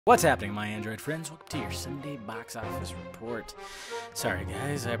What's happening, my Android friends? Welcome to your Sunday box office report. Sorry,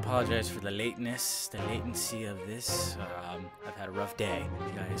 guys. I apologize for the latency of this. I've had a rough day. If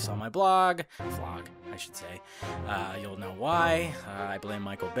you guys saw my vlog, I should say, you'll know why. I blame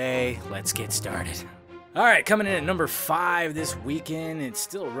Michael Bay. Let's get started. All right, coming in at number 5 this weekend. It's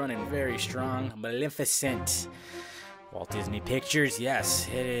still running very strong. Maleficent. Walt Disney Pictures, yes,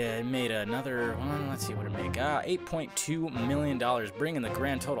 it made another, well, let's see what it made. $8.2 million, bringing the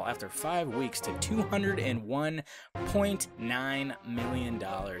grand total after 5 weeks to $201.9 million.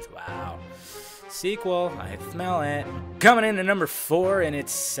 Wow. Sequel, I smell it. Coming in at number 4 in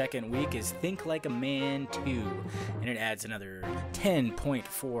its second week is Think Like a Man 2, and it adds another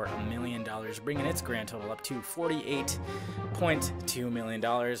 $10.4 million, bringing its grand total up to $48.2 million.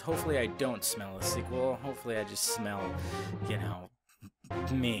 Hopefully I don't smell a sequel. Hopefully I just smell, you know,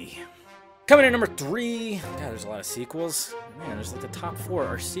 me. Coming in at number 3, God, there's a lot of sequels. Man, there's like the top 4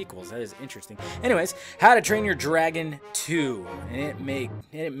 are sequels. That is interesting. Anyways, How to Train Your Dragon 2, and it made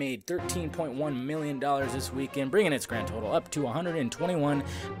 $13.1 million this weekend, bringing its grand total up to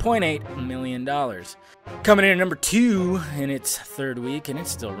 $121.8 million. Coming in at number 2 in its third week, and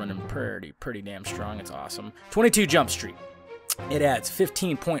it's still running pretty damn strong. It's awesome. 22 Jump Street. It adds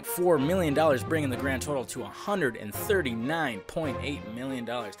 $15.4 million, bringing the grand total to $139.8 million.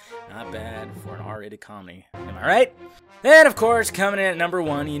 Not bad for an R-rated comedy. Am I right? And, of course, coming in at number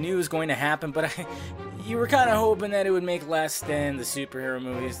 1, you knew it was going to happen, but you were kind of hoping that it would make less than the superhero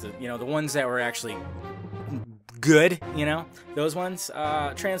movies, the ones that were actually good, those ones.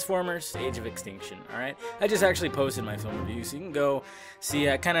 Transformers, Age of Extinction, alright? I just actually posted my film review, so you can go see.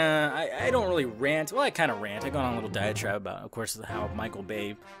 I don't really rant. Well, I kind of rant. I go on a little diatribe about, of course, how Michael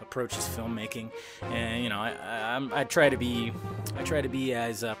Bay approaches filmmaking, and, I try to be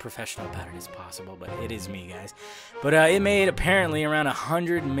as professional about it as possible, but it is me, guys. But it made apparently around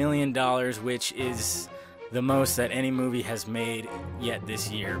 $100 million, which is the most that any movie has made yet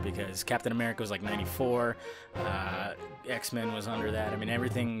this year, because Captain America was like 94, X-Men was under that. I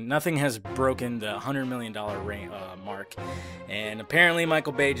mean, nothing has broken the $100 million mark, and apparently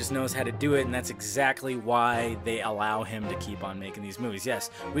Michael Bay just knows how to do it, and that's exactly why they allow him to keep on making these movies. Yes,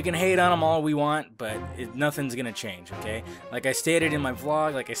 we can hate on him all we want, but nothing's gonna change, okay? Like I stated in my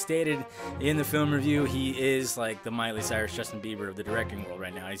vlog, like I stated in the film review, he is like the Miley Cyrus, Justin Bieber of the directing world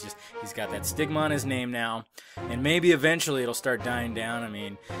right now. He's got that stigma on his name now, and maybe eventually it'll start dying down. I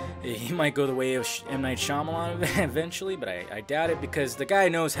mean, he might go the way of M. Night Shyamalan eventually, but I doubt it, because the guy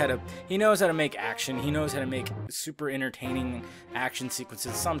knows how to make action. He knows how to make super entertaining action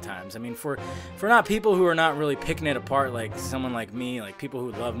sequences sometimes. I mean, for not people who are not really picking it apart, like someone like me, like people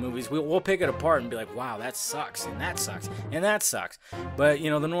who love movies, we'll pick it apart and be like, wow, that sucks, and that sucks, and that sucks. But,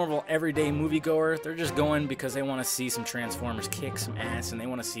 the normal everyday moviegoer, they're just going because they want to see some Transformers kick some ass, and they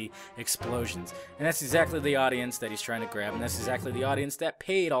want to see explosions. And that's exactly the audience that he's trying to grab, and that's exactly the audience that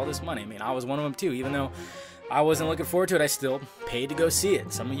paid all this money. I mean, I was one of them too. Even though I wasn't looking forward to it, I still paid to go see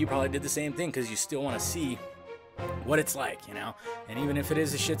it. Some of you probably did the same thing, because you still want to see what it's like, and even if it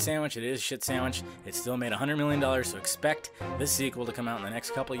is a shit sandwich, it is a shit sandwich. It still made $100 million, so expect the sequel to come out in the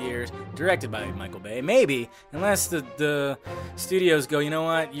next couple of years, directed by Michael Bay. Maybe, unless the studios go, you know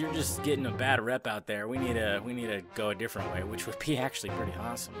what, you're just getting a bad rep out there, we need to go a different way, which would be actually pretty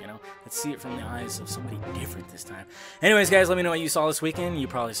awesome. Let's see it from the eyes of somebody different this time. Anyways, guys, let me know what you saw this weekend. You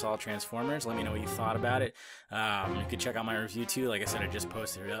probably saw Transformers. Let me know what you thought about it. You can check out my review too. Like I said, I just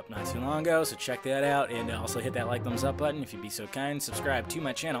posted it up not too long ago, so check that out, and also hit that thumbs up button if you'd be so kind. Subscribe to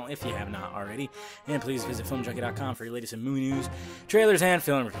my channel if you have not already, and please visit filmjunkie.com for your latest movie news, trailers, and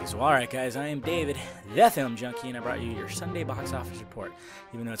film reviews. Well, alright, guys, I am David, the Film Junkie, and I brought you your Sunday box office report,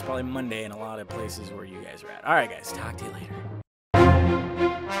 even though it's probably Monday in a lot of places where you guys are at. Alright, guys, talk to you later.